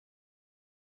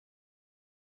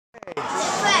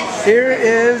Here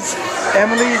is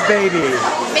Emily's baby.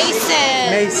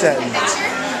 Mason.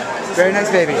 Very nice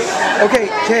baby. Okay,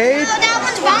 Cade. Oh, that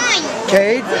one's mine.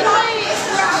 Cade.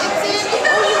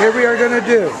 Here we are going to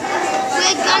do.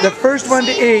 The first one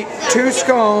to eat 2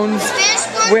 scones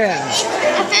wins.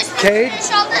 Cade.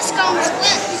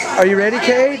 Are you ready,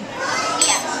 Cade? Yeah.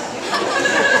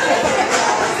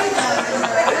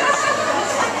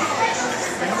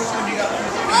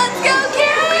 Let's go,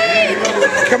 Cade!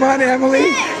 Come on,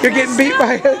 Emily. You're getting beat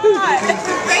by it.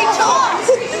 Great job.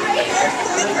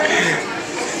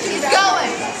 He's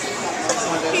going.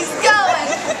 He's going.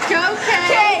 Go,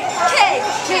 Cade. Cade.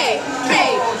 Cade.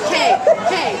 Cade. Cade.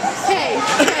 Cade. Cade.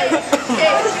 Cade.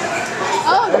 Cade.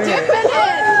 Oh, dip in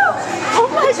it. Oh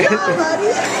my God.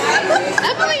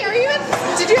 Emily, are you in?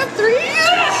 Did you have 3?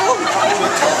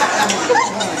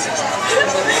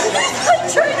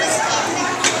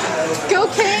 Go,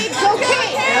 Cade. Go,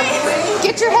 Cade.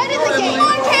 Get your head in the game. Come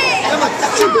on, Cade.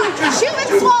 Chew and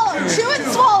swallow. Chew and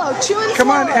swallow. Chew and swallow.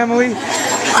 Come on, Emily.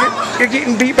 You're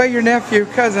getting beat by your nephew,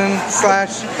 cousin,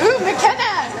 slash. Ooh,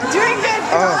 McKenna. Doing good.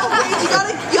 Oh. You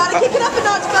gotta kick it up a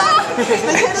notch, bud.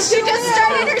 She just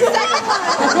started her second one.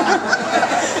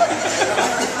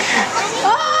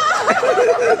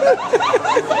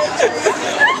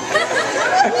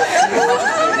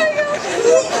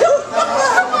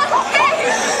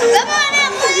 Come on,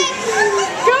 Emily!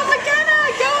 Go, McKenna!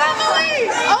 Go, Emily!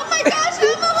 Oh my gosh,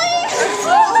 Emily!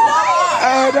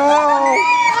 Oh no!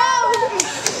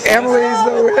 Emily's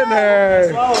the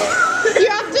winner. You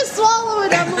have to swallow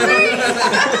it, Emily!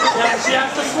 Yeah, she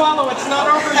has to swallow. It's not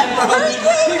over yet.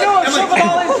 Keep going. Shove it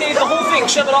all in, Kate. The whole thing.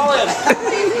 Shove it all in.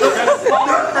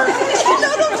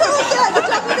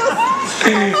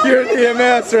 You're an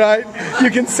EMS, right? You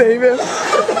can save him.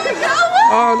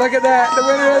 Oh, look at that. The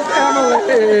winner is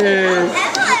Emily.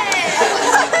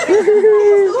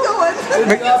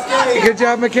 Good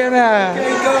job, McKenna.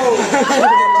 Hey, go.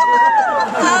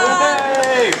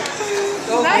 Hey.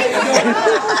 Nice. You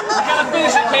gotta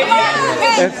finish it, Kate.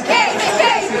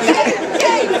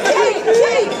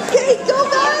 Kate, go,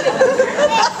 bud!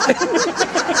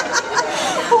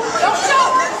 Don't show!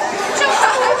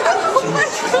 Oh my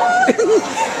God!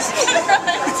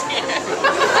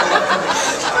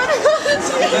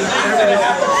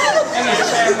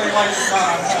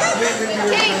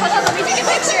 Kate, hold on, let me take a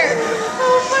picture.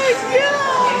 Oh my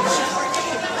God!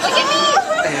 Look at me!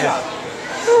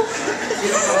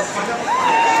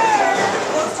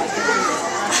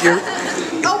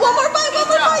 Oh, one more bite,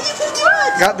 you can do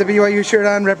it. Got the BYU shirt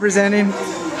on, representing.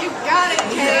 You got it,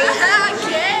 Kate.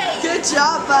 Kate. Good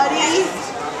job, buddy.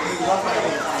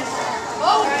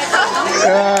 Oh.